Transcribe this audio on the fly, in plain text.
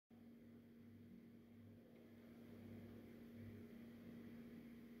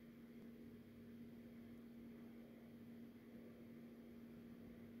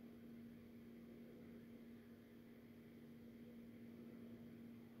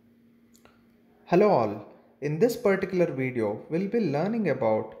Hello all, in this particular video we'll be learning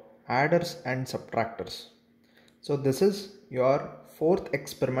about adders and subtractors. So this is your fourth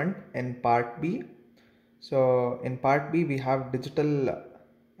experiment in part B. So in part B we have digital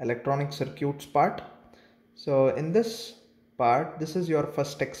electronic circuits part. So in this part this is your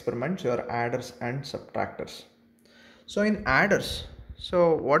first experiment, your adders and subtractors. So in adders,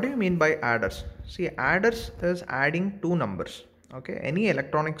 so what do you mean by adders? See, adders is adding two numbers. Okay, any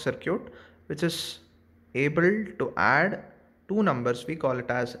electronic circuit which is able to add two numbers, we call it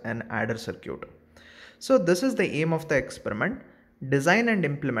as an adder circuit. So this is the aim of the experiment. Design and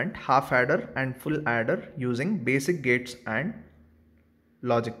implement half adder and full adder using basic gates and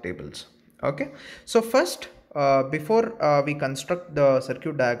logic tables. Okay, so first before we construct the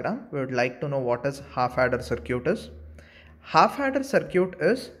circuit diagram, we would like to know what is half adder circuit is. Half adder circuit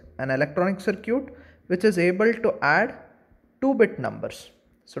is an electronic circuit which is able to add 2-bit numbers.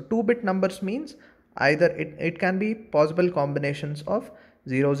 So 2-bit numbers means either it can be possible combinations of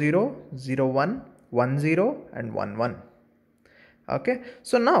 00, 01, 10 and 11. Okay,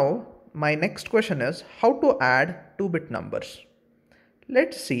 so now my next question is how to add 2-bit numbers.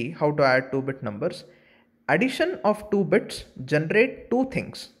 Let's see how to add 2-bit numbers. Addition of 2 bits generate two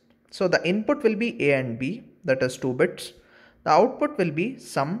things. So the input will be A and B, that is 2 bits. The output will be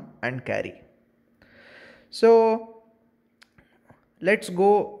sum and carry. So let's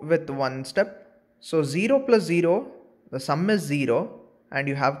go with one step. So 0 plus 0, the sum is 0 and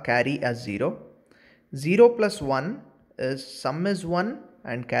you have carry as 0. 0 plus 1 is sum is 1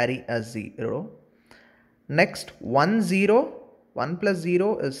 and carry as 0. Next 1 0, 1 plus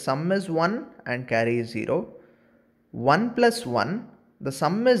 0 is sum is 1 and carry is 0. 1 plus 1, the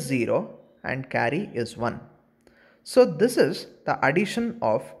sum is 0 and carry is 1. So this is the addition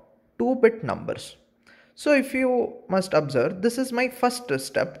of 2-bit numbers. So if you must observe, this is my first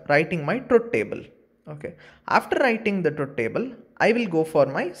step, writing my truth table. Okay. After writing the truth table, I will go for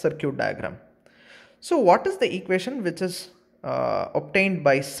my circuit diagram. So what is the equation which is obtained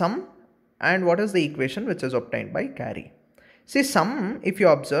by sum and what is the equation which is obtained by carry? See, sum, if you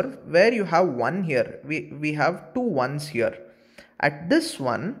observe, where you have 1 here, we have two ones here. At this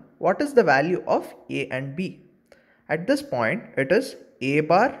one, what is the value of A and B? At this point, it is A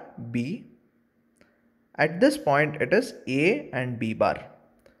bar B. At this point, it is A and B bar,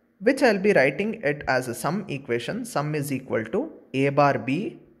 which I will be writing it as a sum equation. Sum is equal to A bar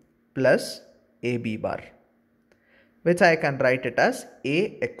B plus AB bar, which I can write it as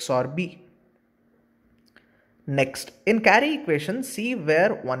A XOR B. Next, in carry equation, see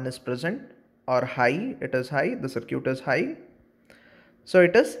where 1 is present or high, it is high, the circuit is high. So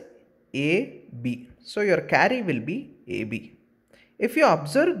it is AB. So your carry will be AB. If you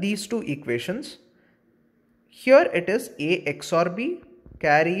observe these two equations, here it is A XOR B,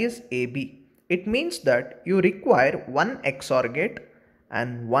 carry is AB. It means that you require one XOR gate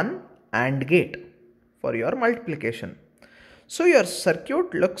and one AND gate for your multiplication. So your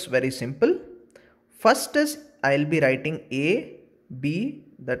circuit looks very simple. First is I will be writing A, B,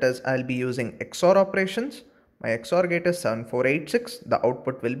 that is I will be using XOR operations. My XOR gate is 7486. The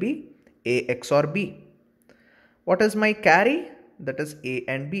output will be A XOR B. What is my carry? That is A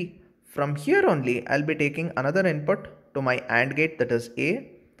and B. From here only I will be taking another input to my AND gate, that is A.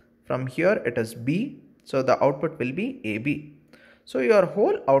 From here it is B. So the output will be AB. So your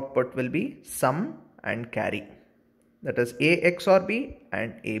whole output will be sum and carry. That is A XOR B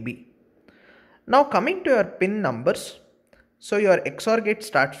and AB. Now coming to your pin numbers. So your XOR gate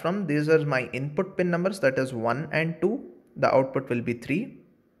starts from, these are my input pin numbers, that is 1 and 2. The output will be 3.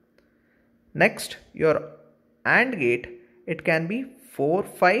 Next, your AND gate, it can be 4,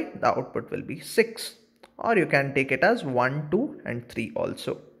 5, the output will be 6. Or you can take it as 1, 2 and 3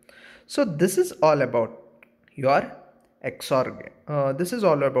 also. So this is all about your XOR gate. This is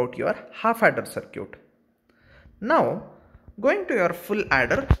all about your half adder circuit. Now going to your full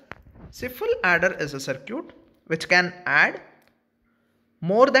adder. See, full adder is a circuit which can add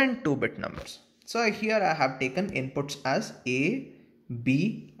more than 2-bit numbers. So here I have taken inputs as A,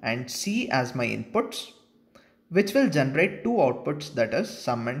 B and C as my inputs, which will generate two outputs, that is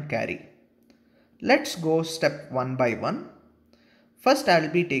sum and carry. Let's go step one by one. First I will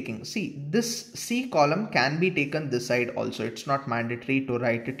be taking, see, this C column can be taken this side also. It's not mandatory to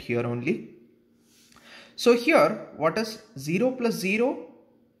write it here only. So here what is 0 plus 0?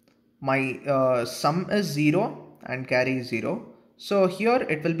 My sum is 0 and carry is 0. So here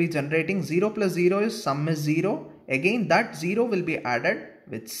it will be generating 0 plus 0 is sum is 0. Again that 0 will be added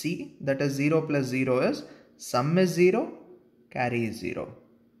with C, that is 0 plus 0 is sum is 0, carry is 0.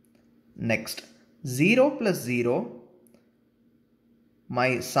 Next 0 plus 0,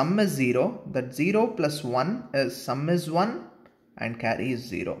 my sum is 0, that 0 plus 1 is sum is 1 and carry is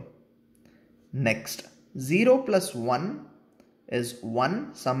 0. Next, 0 plus 1 is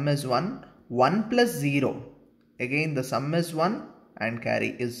 1, sum is 1, 1 plus 0, again the sum is 1 and carry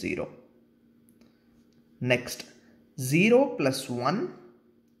is 0. Next, 0 plus 1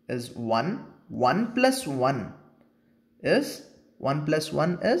 is 1, 1 plus 1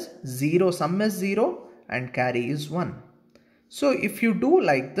 is 0, sum is 0 and carry is 1. So if you do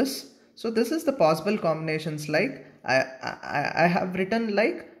like this, so this is the possible combinations, like I have written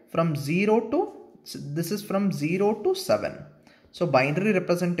like from 0 to, this is from 0 to 7. So binary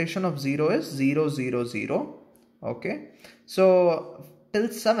representation of 0 is 0, 0, 0. Okay. So till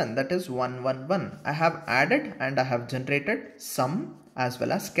 7, that is 1, 1, 1. I have added and I have generated sum as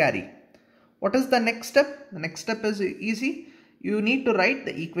well as carry. What is the next step? The next step is easy. You need to write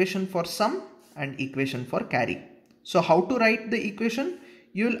the equation for sum and equation for carry. So how to write the equation?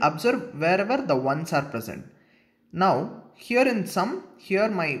 You will observe wherever the ones are present. Now here in sum, here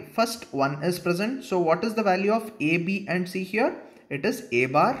my first 1 is present. So what is the value of A, B and C here? It is A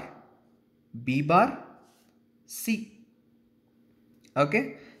bar, B bar, C.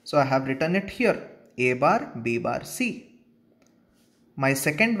 Okay. So I have written it here, A bar, B bar, C. My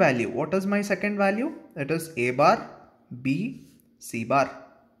second value, what is my second value? It is A bar, B, C bar.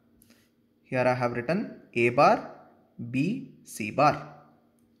 Here I have written A bar, B, C bar.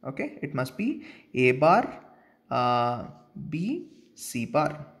 Okay, it must be A bar, B, C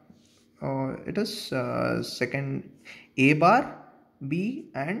bar. It is second, A bar, B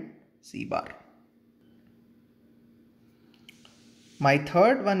and C bar. My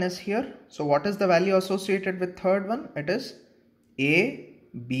third one is here. So what is the value associated with third one? It is A,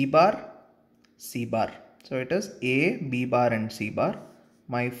 B bar, C bar. So it is A, B bar and C bar.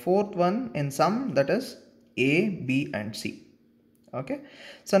 My fourth one in sum, that is A, B and C. Okay.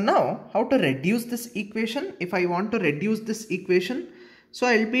 So now how to reduce this equation? If I want to reduce this equation, so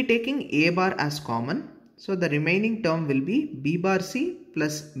I will be taking A bar as common. So the remaining term will be B bar C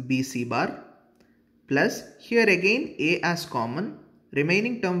plus B C bar, plus here again A as common.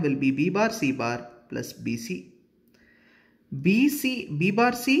 Remaining term will be B bar C bar plus B C. B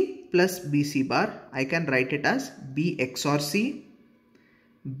bar C plus B C bar, I can write it as B XOR C.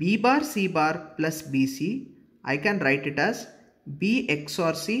 B bar C bar plus B C, I can write it as B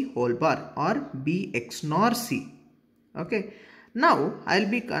XOR C whole bar or B XNOR C. Okay. Now I'll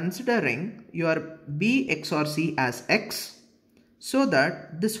be considering your B XOR C as X, so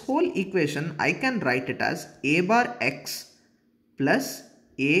that this whole equation I can write it as A bar X plus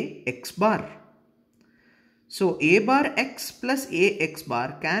A X bar. So A bar X plus A X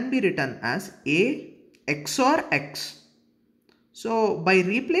bar can be written as A XOR X. So by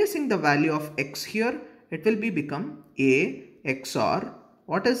replacing the value of X here, it will be become A XOR,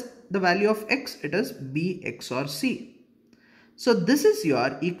 what is the value of X? It is B XOR C. So this is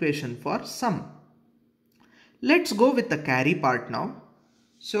your equation for sum. Let's go with the carry part now.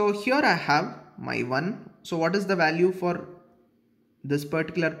 So here I have my 1. So what is the value for this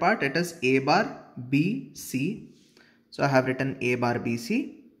particular part? It is A bar B C. So I have written A bar B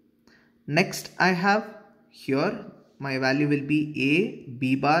C. Next I have here my value will be A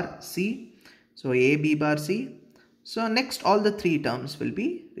B bar C. So A B bar C. So next all the 3 terms will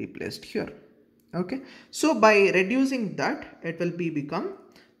be replaced here. Okay. So by reducing that, it will be become,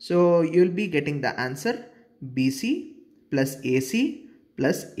 so you will be getting the answer BC plus AC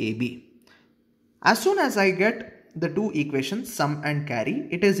plus AB. As soon as I get the 2 equations, sum and carry,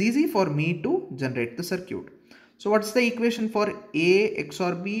 it is easy for me to generate the circuit. So what's the equation for A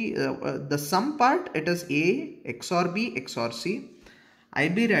XOR B? The sum part, it is A XOR B XOR C. I'll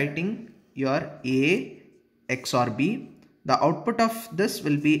be writing your A XOR B. The output of this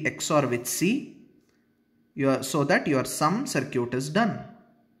will be XOR with C, so that your sum circuit is done.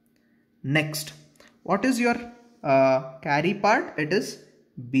 Next, what is your carry part? It is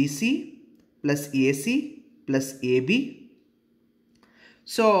BC plus AC plus AB.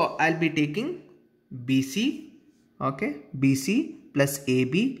 So I'll be taking BC, okay, BC plus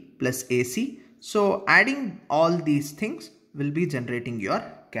AB plus AC. So adding all these things will be generating your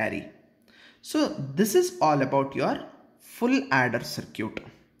carry. So this is all about your full adder circuit.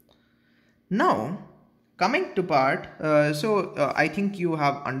 Now coming to part, I think you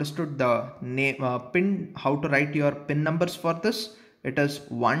have understood the name, pin, how to write your pin numbers for this. It is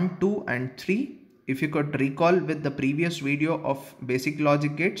 1, 2 and 3. If you could recall with the previous video of basic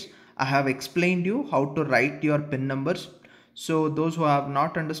logic gates, I have explained you how to write your pin numbers. So those who have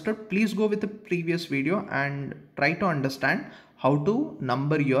not understood, please go with the previous video and try to understand how to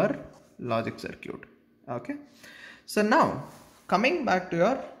number your logic circuit. Okay. So now coming back to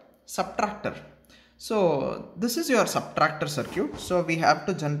your subtractor. So this is your subtractor circuit. So we have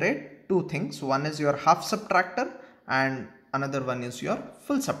to generate two things. One is your half subtractor and another one is your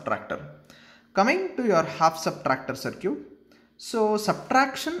full subtractor. Coming to your half subtractor circuit. So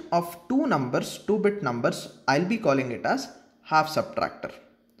subtraction of two numbers, 2-bit numbers, I'll be calling it as half subtractor.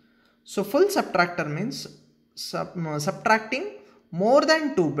 So full subtractor means subtracting more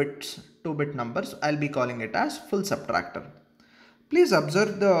than 2-bit numbers, I'll be calling it as full subtractor. Please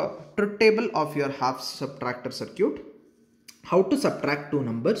observe the truth table of your half subtractor circuit. How to subtract two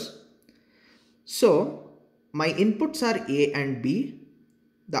numbers. So my inputs are A and B.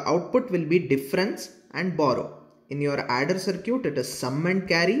 The output will be difference and borrow. In your adder circuit it is sum and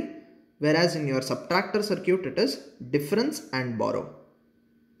carry, whereas in your subtractor circuit it is difference and borrow.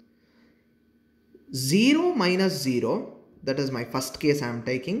 0 minus 0, that is my first case I am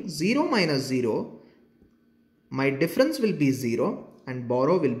taking. 0 minus 0, my difference will be 0 and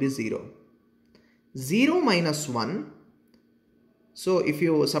borrow will be 0. 0 minus 1, so if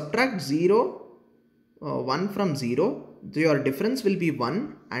you subtract 1 from 0, your difference will be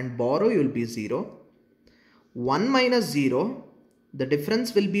 1 and borrow will be 0. 1 minus 0, the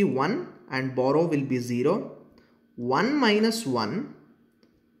difference will be 1 and borrow will be 0. 1 minus 1,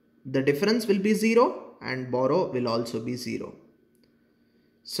 the difference will be 0 and borrow will also be 0.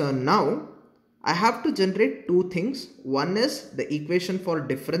 So now I have to generate two things. One is the equation for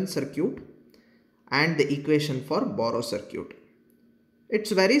difference circuit and the equation for borrow circuit.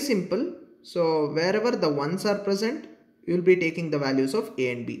 It's very simple. So wherever the ones are present, you will be taking the values of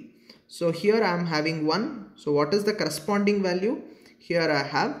A and B. So here I am having 1. So what is the corresponding value? Here I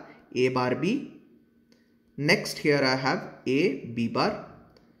have A bar B. Next here I have A B bar.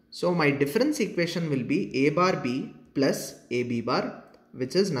 So my difference equation will be A bar B plus A B bar,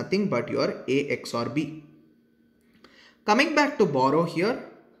 which is nothing but your A XOR B. Coming back to borrow here,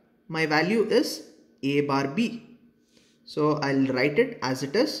 my value is A bar B. So I'll write it as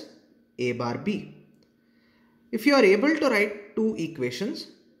it is A bar B. If you are able to write two equations,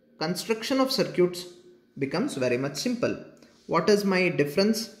 construction of circuits becomes very much simple. What is my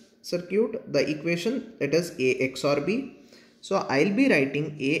difference circuit? The equation, it is A XOR B. So I'll be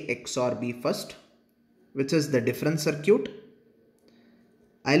writing A XOR B first, which is the difference circuit.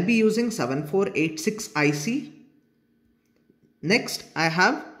 I'll be using 7486 IC. Next I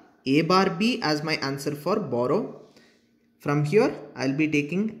have A bar B as my answer for borrow. From here I'll be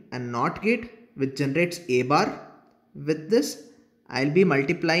taking a NOT gate which generates A bar. With this I'll be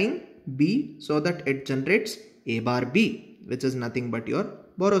multiplying B so that it generates A bar B, which is nothing but your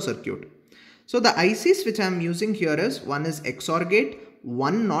borrow circuit. So the ICs which I am using here is one is XOR gate,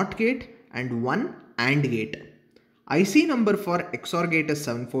 one NOT gate and one AND gate. IC number for XOR gate is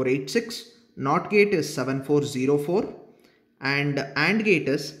 7486, NOT gate is 7404 and AND gate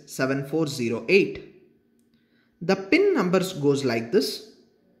is 7408. The pin numbers goes like this.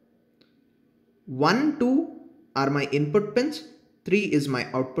 1, 2 are my input pins, 3 is my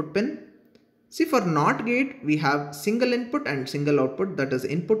output pin. See, for NOT gate we have single input and single output, that is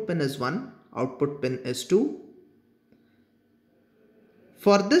input pin is 1, output pin is 2.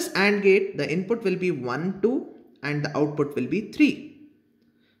 For this AND gate the input will be 1, 2 and the output will be 3.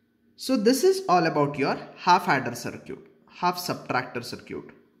 So this is all about your half adder circuit, half subtractor circuit.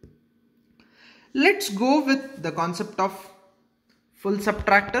 Let's go with the concept of full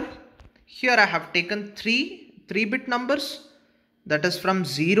subtractor. Here I have taken 3-bit numbers, that is from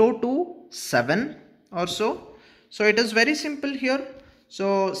 0 to 7 or so. So it is very simple here.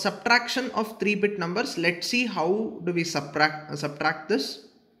 So subtraction of 3-bit numbers, let's see how do we subtract this.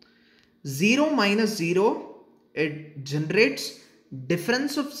 0 minus 0, it generates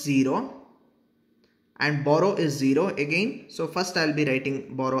difference of 0 and borrow is 0 again. So first I'll be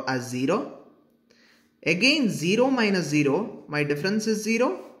writing borrow as 0. Again 0 minus 0, my difference is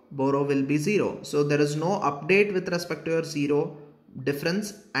 0, borrow will be 0. So there is no update with respect to your 0,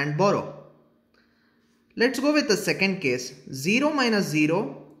 difference and borrow. Let's go with the second case. 0 minus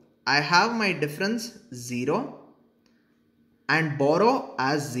 0, I have my difference 0 and borrow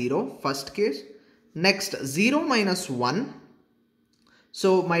as 0, first case. Next 0 minus 1,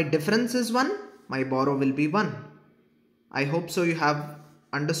 so my difference is 1, my borrow will be 1. I hope so you have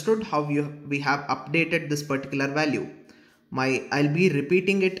understood how we have updated this particular value. I'll be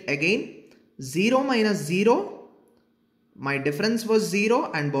repeating it again. 0 minus 0, my difference was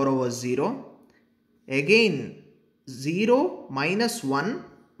 0 and borrow was 0. Again 0 minus 1,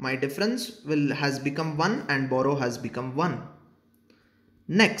 my difference has become 1 and borrow has become 1.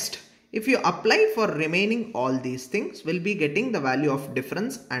 Next, if you apply for remaining all these things, we'll be getting the value of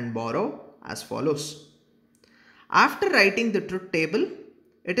difference and borrow as follows. After writing the truth table,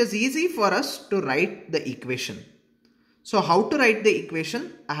 it is easy for us to write the equation. So how to write the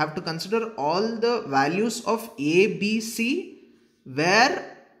equation? I have to consider all the values of A, B, C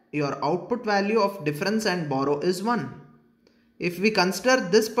where your output value of difference and borrow is 1. If we consider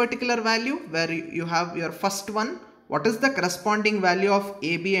this particular value where you have your first one, what is the corresponding value of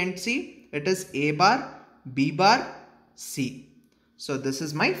A, B and C? It is A bar, B bar, C. So this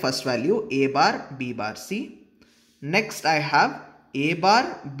is my first value, A bar, B bar, C. Next I have A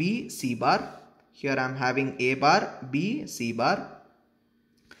bar, B, C bar. Here I am having A bar, B, C bar.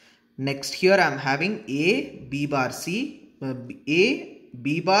 Next here I am having A, B bar, C, A,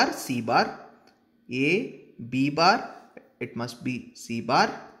 B bar, C bar, A, B bar, it must be C bar.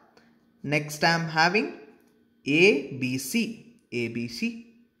 Next I am having A, B, C, A, B, C.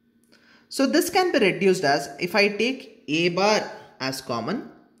 So this can be reduced as, if I take A bar as common,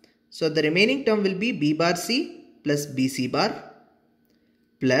 so the remaining term will be B bar C plus B C bar,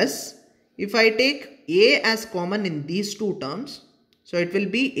 plus if I take A as common in these two terms, so it will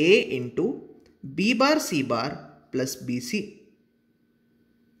be A into B bar C bar plus B C.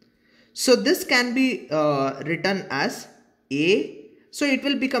 So this can be written as A, so it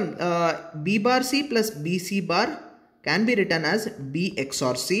will become B bar C plus B C bar can be written as B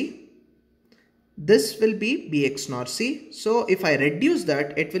XOR C. This will be B XOR C. So if I reduce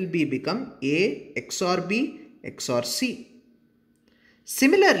that, it will become A XOR B XOR C.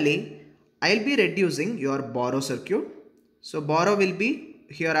 Similarly, I'll be reducing your borrow circuit. So borrow will be,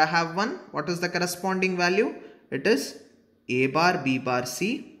 here I have one. What is the corresponding value? It is A bar B bar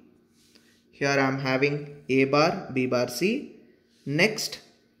C. Here I am having A bar B bar C. Next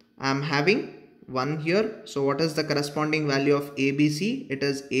I am having one here. So what is the corresponding value of A B C? It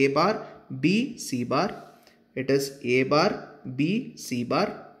is A bar B C bar. It is A bar B C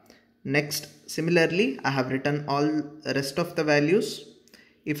bar. Next similarly I have written all rest of the values.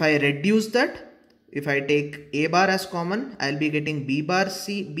 If I reduce that, if I take A bar as common, I will be getting B bar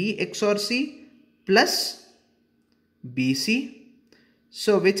C, B XOR C plus B C.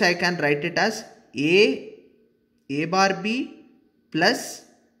 So which I can write it as A bar B plus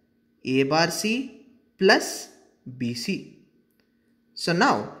A bar C plus B C. So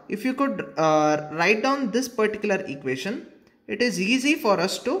now if you could write down this particular equation, it is easy for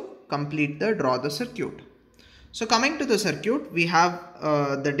us to draw the circuit. So coming to the circuit, we have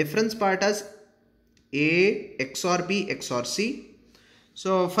the difference part as A XOR B XOR C.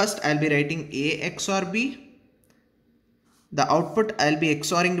 So first I'll be writing A XOR B. The output I'll be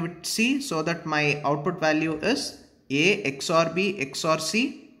XORing with C so that my output value is A XOR B XOR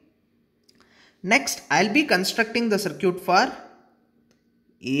C. Next I'll be constructing the circuit for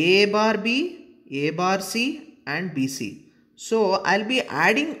A bar B, A bar C and B C. So I'll be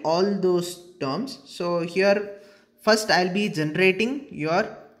adding all those terms. So here first I'll be generating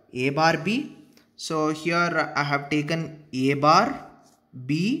your A bar B. So here I have taken A bar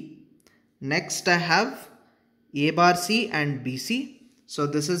B. Next I have A bar C and B C. So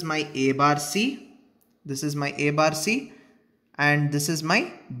this is my A bar C. This is my A bar C and this is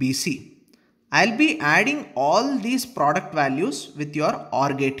my B C. I'll be adding all these product values with your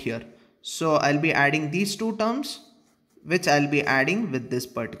OR gate here. So I'll be adding these two terms which I'll be adding with this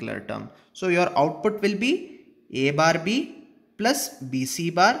particular term. So your output will be A bar B plus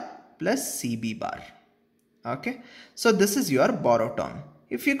BC bar plus CB bar. Okay. So this is your borrow term.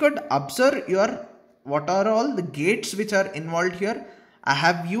 If you could observe what are all the gates which are involved here, I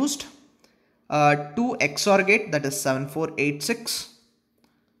have used two XOR gate, that is 7486,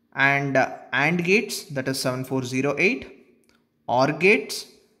 and AND gates, that is 7408, OR gates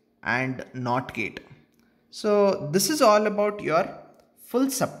and NOT gate. So this is all about your full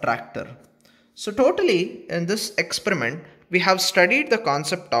subtractor. So totally in this experiment we have studied the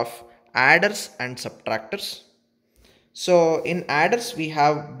concept of adders and subtractors. So in adders we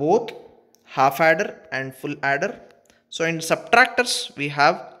have both half adder and full adder. So in subtractors we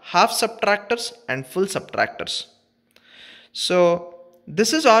have half subtractors and full subtractors. So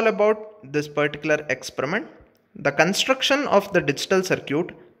this is all about this particular experiment. The construction of the digital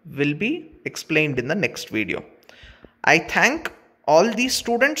circuit will be explained in the next video. I thank all these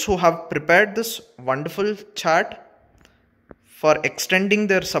students who have prepared this wonderful chart for extending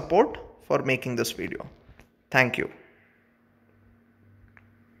their support for making this video. Thank you.